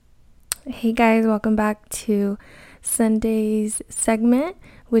Hey guys, welcome back to Sunday's segment,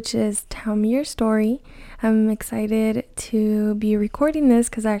 which is Tell Me Your Story. I'm excited to be recording this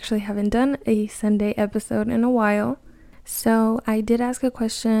because I actually haven't done a Sunday episode in a while. So, I did ask a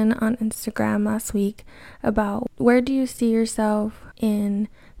question on Instagram last week about where do you see yourself in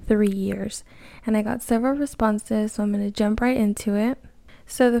 3 years? And I got several responses, so I'm going to jump right into it.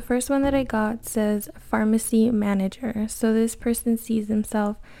 So, the first one that I got says pharmacy manager. So, this person sees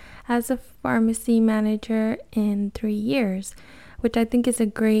himself as a pharmacy manager in 3 years, which I think is a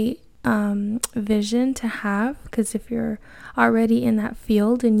great vision to have, because if you're already in that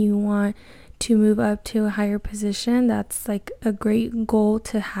field and you want to move up to a higher position, that's like a great goal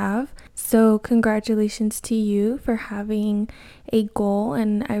to have. So congratulations to you for having a goal,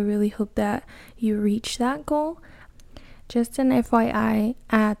 and I really hope that you reach that goal. Just an FYI,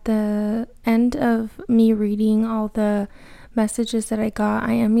 at the end of me reading all the messages that I got,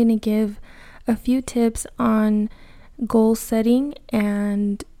 I am going to give a few tips on goal setting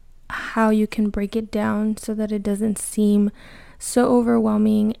and how you can break it down so that it doesn't seem so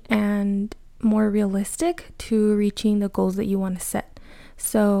overwhelming and more realistic to reaching the goals that you want to set.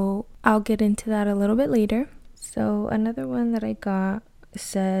 So I'll get into that a little bit later. So another one that I got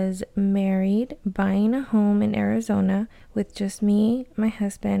says married, buying a home in Arizona with just me, my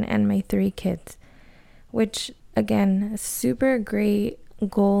husband, and my 3 kids, which again, a super great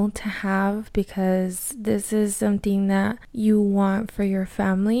goal to have, because this is something that you want for your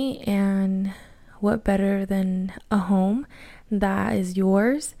family, and what better than a home that is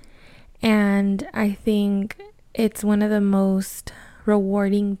yours. And I think it's one of the most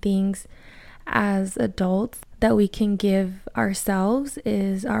rewarding things as adults that we can give ourselves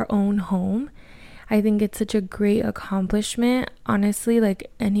is our own home. I think it's such a great accomplishment. Honestly,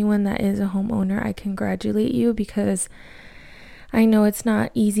 like anyone that is a homeowner, I congratulate you, because I know it's not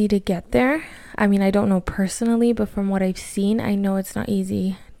easy to get there. I mean, I don't know personally, but from what I've seen, I know it's not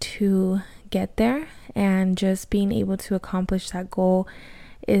easy to get there. And just being able to accomplish that goal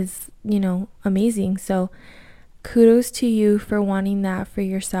is, amazing. So kudos to you for wanting that for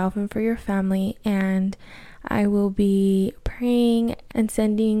yourself and for your family. And I will be praying and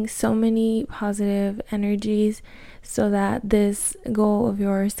sending so many positive energies so that this goal of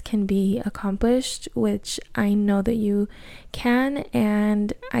yours can be accomplished, which I know that you can,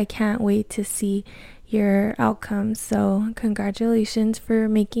 and I can't wait to see your outcome. So congratulations for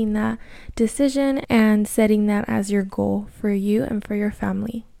making that decision and setting that as your goal for you and for your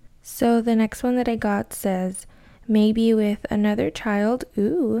family. So the next one that I got says maybe with another child.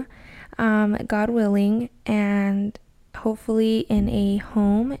 God willing, and hopefully in a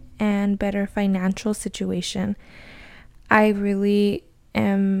home and better financial situation. I really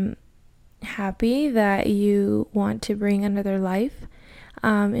am happy that you want to bring another life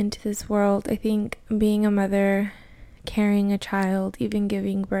into this world. I think being a mother, carrying a child, even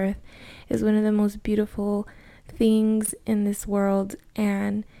giving birth is one of the most beautiful things in this world.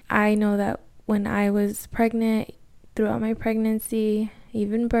 And I know that when I was pregnant, throughout my pregnancy,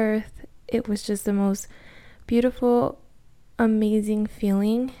 even birth, it was just the most beautiful, amazing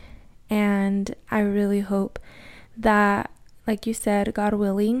feeling. And I really hope that, like you said, God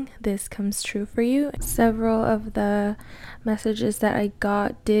willing, this comes true for you. Several of the messages that I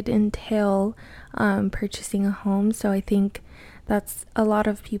got did entail purchasing a home. So I think that's a lot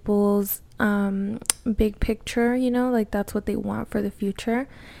of people's big picture, like that's what they want for the future.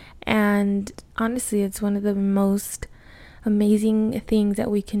 And honestly, it's one of the most amazing things that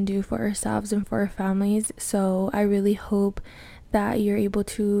we can do for ourselves and for our families. So I really hope that you're able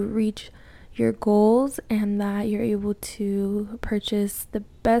to reach your goals and that you're able to purchase the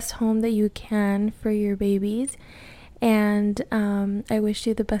best home that you can for your babies. And I wish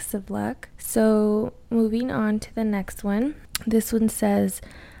you the best of luck. So moving on to the next one. This one says,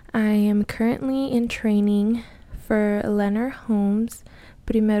 I am currently in training for Lennar Homes,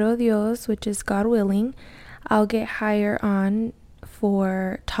 Primero Dios, which is God willing. I'll get hired on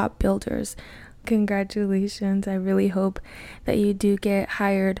for Top Builders. Congratulations. I really hope that you do get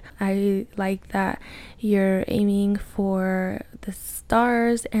hired. I like that you're aiming for the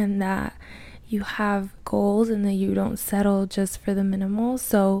stars and that you have goals and that you don't settle just for the minimal.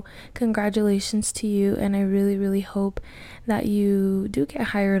 So congratulations to you, and I really, really hope that you do get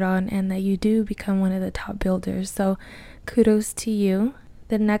hired on and that you do become one of the top builders. So kudos to you.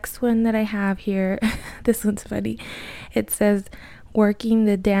 The next one that I have here, this one's funny. It says, working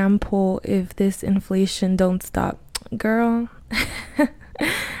the damn pool if this inflation don't stop. Girl,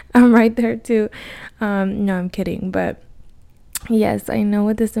 I'm right there too. No, I'm kidding. But yes, I know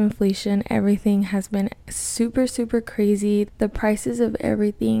with this inflation, everything has been super, super crazy. The prices of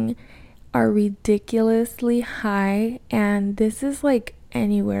everything are ridiculously high, and this is like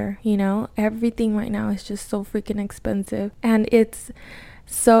anywhere, you know? Everything right now is just so freaking expensive, and it's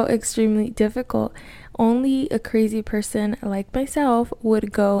so extremely difficult. Only a crazy person like myself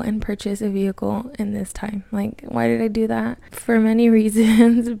would go and purchase a vehicle in this time. Like, why did I do that? For many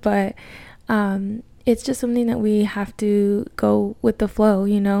reasons, but it's just something that we have to go with the flow,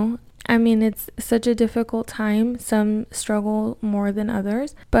 you know? I mean, it's such a difficult time. Some struggle more than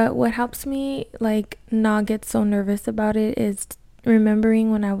others. But what helps me, like, not get so nervous about it is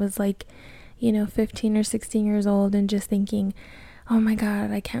remembering when I was, like, 15 or 16 years old and just thinking, oh my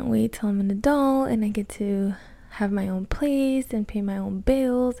God, I can't wait till I'm an adult and I get to have my own place and pay my own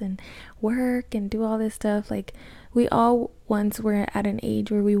bills and work and do all this stuff. Like, we all once were at an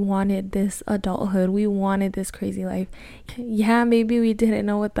age where we wanted this adulthood. We wanted this crazy life. Yeah, maybe we didn't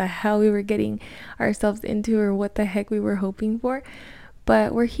know what the hell we were getting ourselves into or what the heck we were hoping for,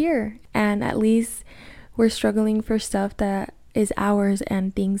 but we're here, and at least we're struggling for stuff that is ours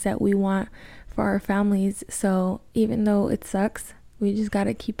and things that we want for our families. So even though it sucks, we just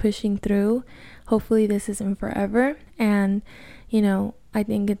gotta keep pushing through. Hopefully this isn't forever, and I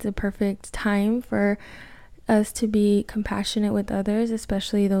think it's a perfect time for us to be compassionate with others,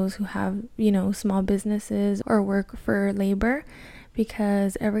 especially those who have small businesses or work for labor,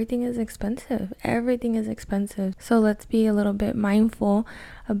 because everything is expensive. So let's be a little bit mindful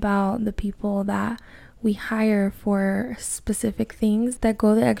about the people that we hire for specific things, that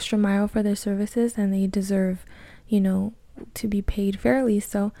go the extra mile for their services, and they deserve to be paid fairly.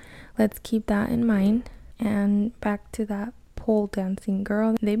 So let's keep that in mind. And back to that pole dancing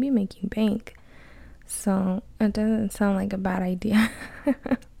girl, they be making bank, so it doesn't sound like a bad idea.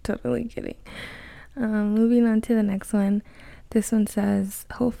 Totally kidding. Moving on to the next one. This one says,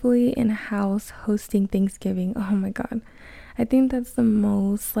 hopefully in a house hosting Thanksgiving. Oh my God, I think that's the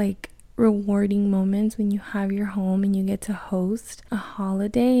most rewarding moments, when you have your home and you get to host a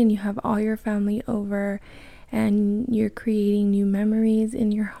holiday and you have all your family over and you're creating new memories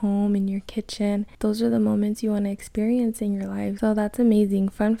in your home, in your kitchen. Those are the moments you want to experience in your life. So that's amazing.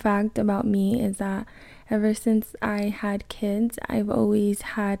 Fun fact about me is that ever since I had kids, I've always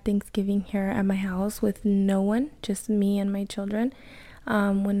had Thanksgiving here at my house with no one, just me and my children.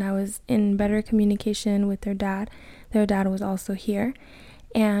 When I was in better communication with their dad was also here.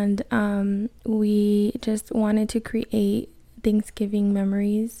 And we just wanted to create Thanksgiving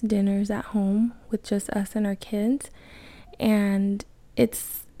memories, dinners at home with just us and our kids, and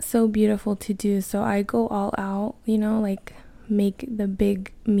it's so beautiful to do. So I go all out, make the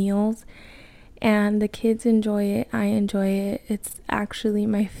big meals, and the kids enjoy it, I enjoy it. It's actually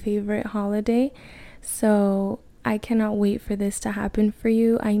my favorite holiday, so I cannot wait for this to happen for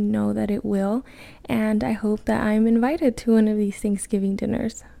you. I know that it will, and I hope that I'm invited to one of these Thanksgiving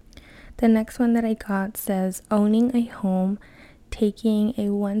dinners. The next one that I got says, owning a home, taking a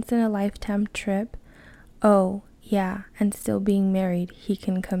once-in-a-lifetime trip. Oh, yeah, and still being married. He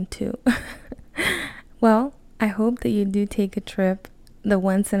can come too. Well, I hope that you do take a trip, the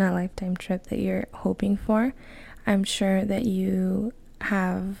once-in-a-lifetime trip that you're hoping for. I'm sure that you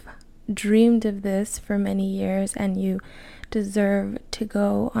have dreamed of this for many years, and you deserve to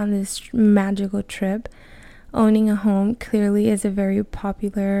go on this magical trip. Owning a home clearly is a very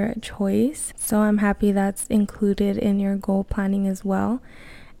popular choice, so I'm happy that's included in your goal planning as well.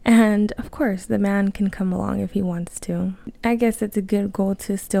 And of course, the man can come along if he wants to. I guess it's a good goal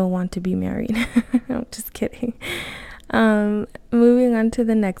to still want to be married. I'm just kidding. Moving on to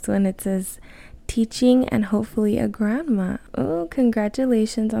the next one, it says, teaching and hopefully a grandma. Oh,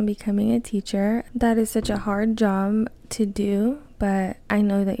 congratulations on becoming a teacher. That is such a hard job to do, but I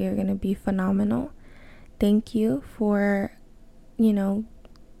know that you're going to be phenomenal. Thank you for,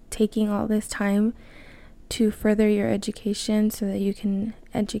 taking all this time to further your education so that you can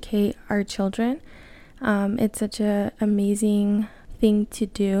educate our children. It's such an amazing thing to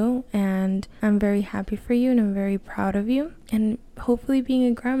do, and I'm very happy for you, and I'm very proud of you. And hopefully being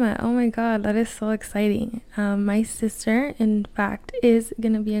a grandma, oh my God, that is so exciting. My sister, in fact, is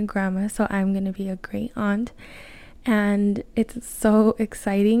going to be a grandma, so I'm going to be a great aunt. And it's so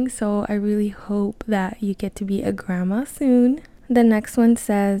exciting, so I really hope that you get to be a grandma soon. The next one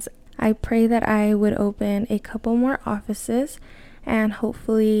says, I pray that I would open a couple more offices and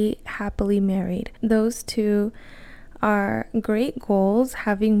hopefully happily married. Those two are great goals,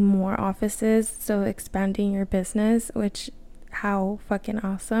 having more offices, so expanding your business, which how fucking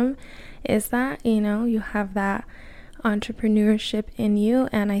awesome is that? You have that entrepreneurship in you,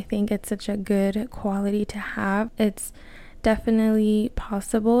 and I think it's such a good quality to have. It's definitely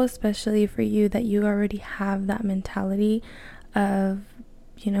possible, especially for you, that you already have that mentality of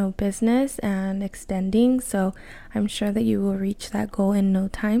business and extending. So I'm sure that you will reach that goal in no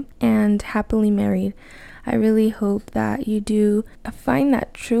time. And happily married. I really hope that you do find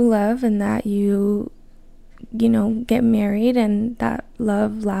that true love and that you get married and that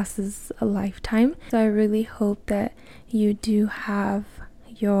love lasts a lifetime. So I really hope that you do have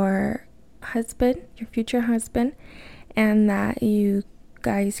your husband, your future husband, and that you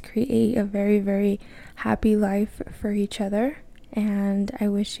guys create a very, very happy life for each other. And I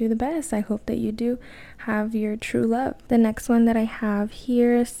wish you the best. I hope that you do have your true love. The next one that I have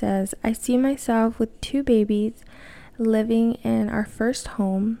here says, I see myself with 2 babies living in our first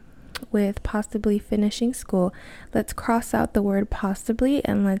home with possibly finishing school. Let's cross out the word possibly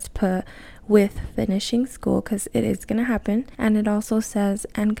and let's put with finishing school, because it is going to happen. And it also says,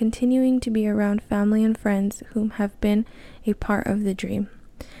 and continuing to be around family and friends whom have been a part of the dream.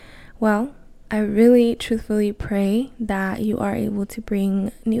 Well, I really truthfully pray that you are able to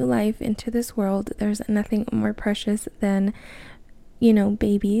bring new life into this world. There's nothing more precious than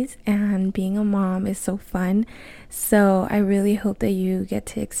babies, and being a mom is so fun. So I really hope that you get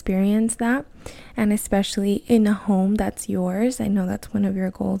to experience that, and especially in a home that's yours. I know that's one of your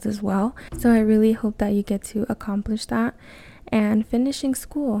goals as well. So I really hope that you get to accomplish that. And finishing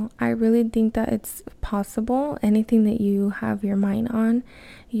school, I really think that it's possible. Anything that you have your mind on,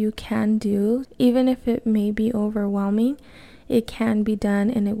 you can do. Even if it may be overwhelming, it can be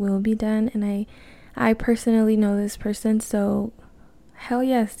done and it will be done. And I personally know this person, so hell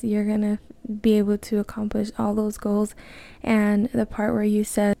yes, you're gonna be able to accomplish all those goals. And the part where you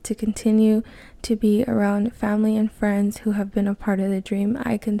said to continue to be around family and friends who have been a part of the dream,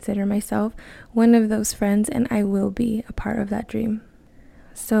 I consider myself one of those friends, and I will be a part of that dream.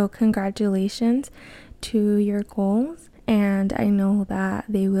 So congratulations to your goals, and I know that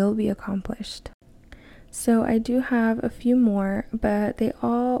they will be accomplished. So I do have a few more, but they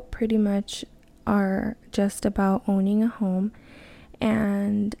all pretty much are just about owning a home.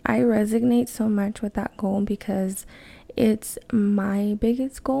 And I resonate so much with that goal because it's my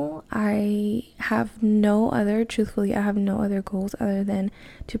biggest goal. I have no other goals other than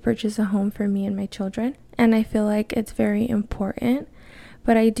to purchase a home for me and my children. And I feel like it's very important.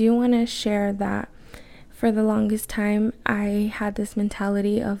 But I do want to share that for the longest time, I had this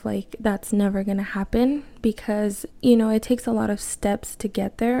mentality of like, that's never going to happen because, it takes a lot of steps to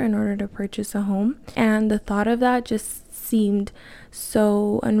get there in order to purchase a home. And the thought of that just seemed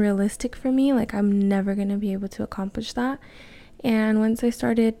so unrealistic for me. Like, I'm never going to be able to accomplish that. And once I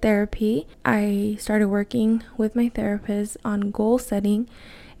started therapy, I started working with my therapist on goal setting.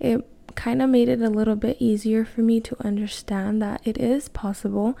 It kind of made it a little bit easier for me to understand that it is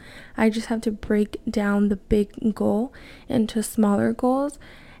possible. I just have to break down the big goal into smaller goals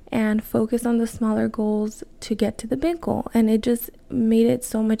and focus on the smaller goals to get to the big goal. And it just made it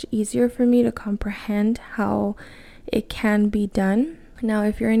so much easier for me to comprehend how it can be done. Now,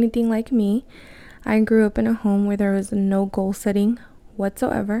 if you're anything like me, I grew up in a home where there was no goal setting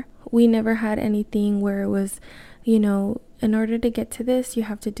whatsoever. We never had anything where it was, in order to get to this, you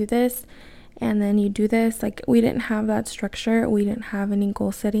have to do this, and then you do this. Like, we didn't have that structure. We didn't have any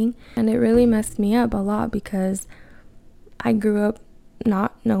goal setting. And it really messed me up a lot because I grew up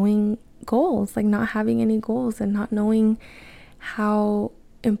not knowing goals, like not having any goals and not knowing how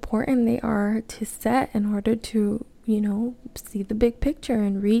important they are to set in order to, see the big picture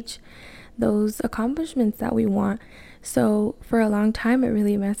and reach those accomplishments that we want. So for a long time, it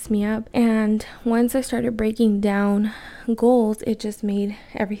really messed me up. And once I started breaking down goals, it just made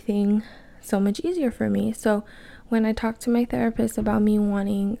everything so much easier for me. So when I talked to my therapist about me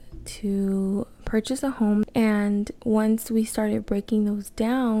wanting to purchase a home, and once we started breaking those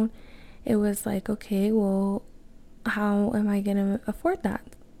down, it was like, okay, well, how am I going to afford that?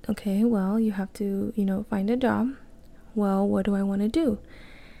 Okay, well, you have to, find a job. Well, what do I want to do?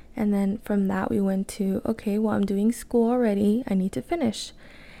 And then from that, we went to, okay, well, I'm doing school already. I need to finish.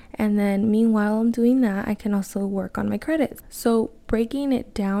 And then meanwhile, I'm doing that, I can also work on my credits. So breaking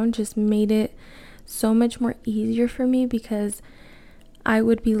it down just made it so much more easier for me because I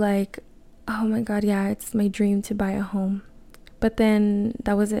would be like, oh my God, yeah, it's my dream to buy a home. But then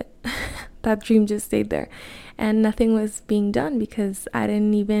that was it. That dream just stayed there. And nothing was being done because I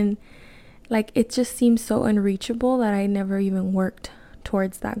didn't even, it just seemed so unreachable that I never even worked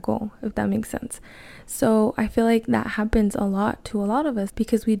towards that goal, if that makes sense. So I feel like that happens a lot to a lot of us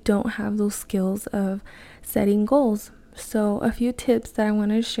because we don't have those skills of setting goals. So a few tips that I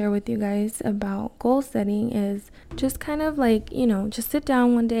wanted to share with you guys about goal setting is just kind of just sit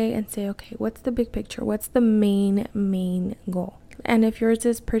down one day and say, okay, what's the big picture? What's the main goal? And if yours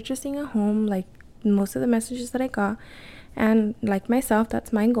is purchasing a home, like most of the messages that I got, And like myself,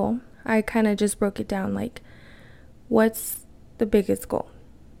 that's my goal. I kind of just broke it down like, what's the biggest goal?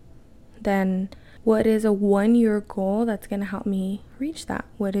 Then what is a 1-year goal that's going to help me reach that?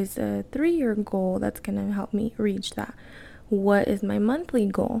 What is a 3-year goal that's going to help me reach that? What is my monthly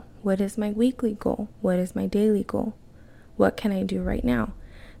goal? What is my weekly goal? What is my daily goal? What can I do right now?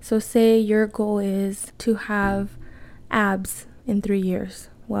 So say your goal is to have abs in 3 years.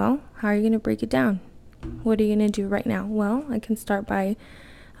 Well, how are you going to break it down? What are you going to do right now? Well, I can start by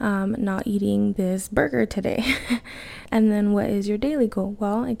not eating this burger today. And then what is your daily goal?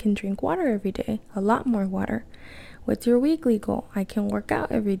 Well, I can drink water every day, a lot more water. What's your weekly goal? I can work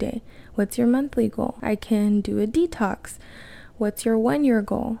out every day. What's your monthly goal? I can do a detox. What's your 1-year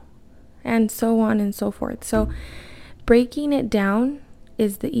goal? And so on and so forth. So breaking it down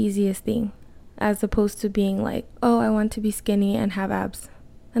is the easiest thing, as opposed to being like, oh, I want to be skinny and have abs.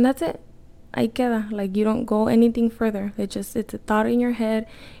 And that's it. Ahí queda. Like, you don't go anything further. It's a thought in your head.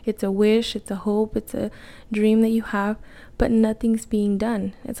 It's a wish. It's a hope. It's a dream that you have, but nothing's being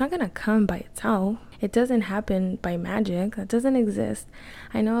done. It's not going to come by itself. It doesn't happen by magic. That doesn't exist.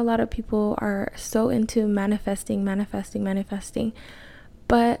 I know a lot of people are so into manifesting,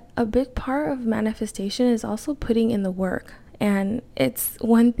 but a big part of manifestation is also putting in the work. And it's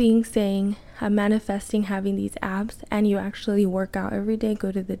one thing saying I'm manifesting having these abs, and you actually work out every day,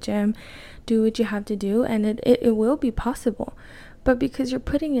 go to the gym, do what you have to do, and it will be possible. But because you're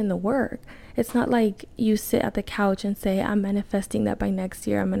putting in the work, it's not like you sit at the couch and say, I'm manifesting that by next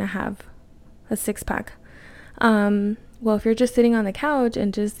year I'm going to have a 6-pack. Well, if you're just sitting on the couch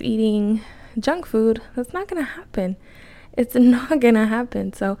and just eating junk food, that's not going to happen. It's not going to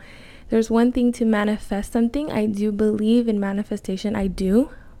happen. So there's one thing to manifest something. I do believe in manifestation. I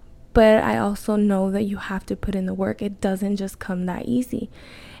do. But I also know that you have to put in the work. It doesn't just come that easy.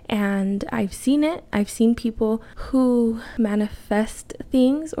 And I've seen it. I've seen people who manifest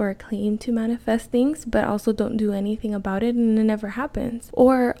things or claim to manifest things, but also don't do anything about it, and it never happens.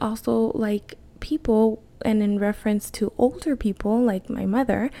 Or also like people, and in reference to older people like my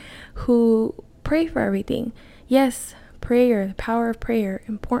mother, who pray for everything. Yes, prayer, the power of prayer,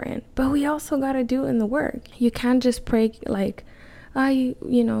 important. But we also got to do in the work. You can't just pray like,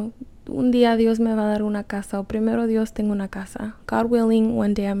 un día Dios me va a dar una casa, o primero Dios tengo una casa. God willing,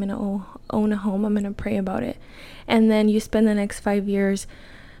 one day I'm going to own a home. I'm going to pray about it. And then you spend the next 5 years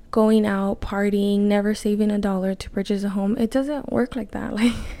going out, partying, never saving $1 to purchase a home. It doesn't work like that.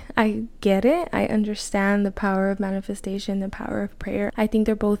 Like, I get it. I understand the power of manifestation, the power of prayer. I think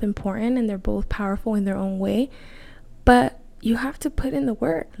they're both important and they're both powerful in their own way. But you have to put in the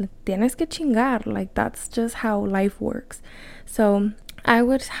work. Tienes que chingar. Like, that's just how life works. So I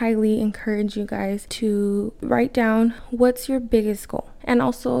would highly encourage you guys to write down what's your biggest goal, and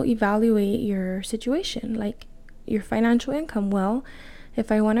also evaluate your situation, like your financial income. Well,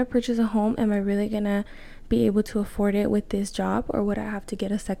 if I want to purchase a home, am I really gonna be able to afford it with this job, or would I have to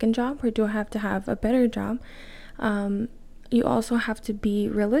get a second job, or do I have to have a better job? You also have to be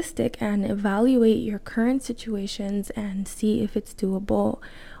realistic and evaluate your current situations and see if it's doable,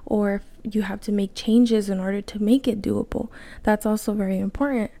 or if you have to make changes in order to make it doable. That's also very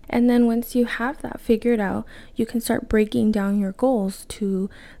important. And then once you have that figured out, you can start breaking down your goals to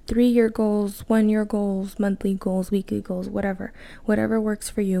 3-year goals, 1-year goals, monthly goals, weekly goals, whatever works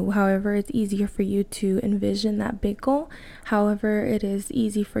for you. However it's easier for you to envision that big goal, however it is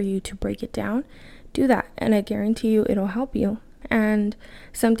easy for you to break it down, do that, and I guarantee you it'll help you. And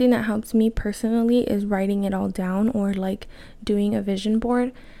something that helps me personally is writing it all down, or like doing a vision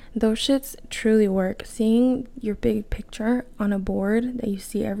board. Those shits truly work. Seeing your big picture on a board that you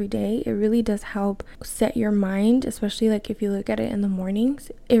see every day, it really does help set your mind, especially like if you look at it in the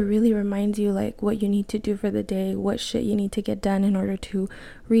mornings. It really reminds you like what you need to do for the day, what shit you need to get done in order to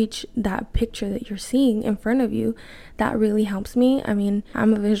reach that picture that you're seeing in front of you. That really helps me. I mean,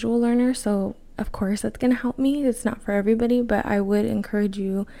 I'm a visual learner, so of course that's going to help me. It's not for everybody, but I would encourage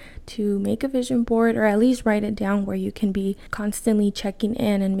you to make a vision board, or at least write it down, where you can be constantly checking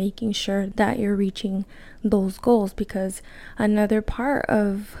in and making sure that you're reaching those goals. Because another part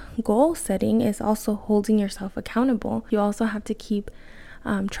of goal setting is also holding yourself accountable. You also have to keep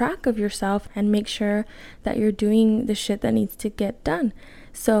track of yourself and make sure that you're doing the shit that needs to get done.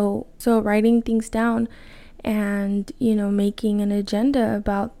 So writing things down and making an agenda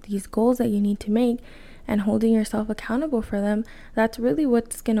about these goals that you need to make and holding yourself accountable for them, that's really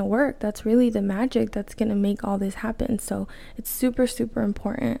what's gonna work. That's really the magic that's gonna make all this happen. So it's super, super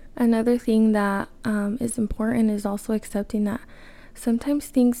important. Another thing that is important is also accepting that sometimes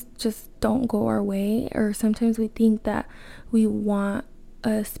things just don't go our way, or sometimes we think that we want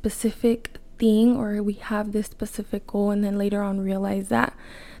a specific thing, or we have this specific goal and then later on realize that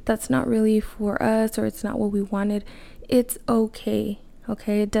that's not really for us or it's not what we wanted, it's okay.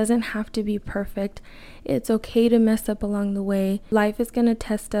 Okay, it doesn't have to be perfect. It's okay to mess up along the way. Life is going to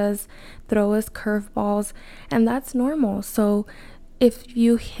test us, throw us curveballs, and that's normal. So if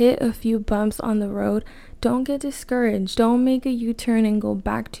you hit a few bumps on the road, don't get discouraged. Don't make a U-turn and go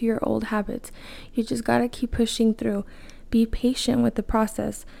back to your old habits. You just got to keep pushing through. Be patient with the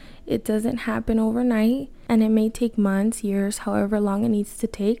process. It doesn't happen overnight, and it may take months, years, however long it needs to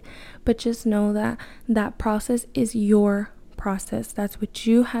take, but just know that that process is your process. That's what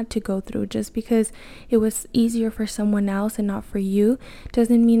you had to go through. Just because it was easier for someone else and not for you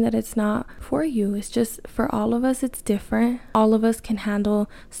doesn't mean that it's not for you. It's just for all of us, it's different. All of us can handle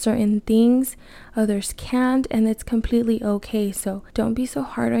certain things, others can't, and it's completely okay. So don't be so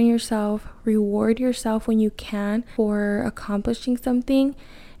hard on yourself. Reward yourself when you can for accomplishing something,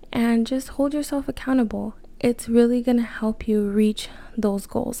 and just hold yourself accountable. It's really gonna help you reach those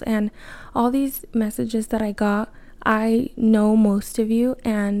goals. And all these messages that I got, I know most of you,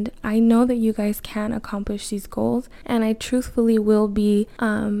 and I know that you guys can accomplish these goals, and I truthfully will be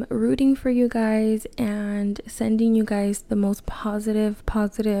rooting for you guys and sending you guys the most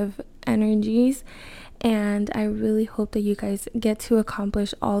positive energies. And I really hope that you guys get to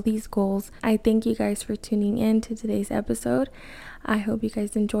accomplish all these goals. I thank you guys for tuning in to today's episode. I hope you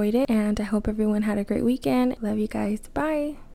guys enjoyed it, and I hope everyone had a great weekend. Love you guys. Bye.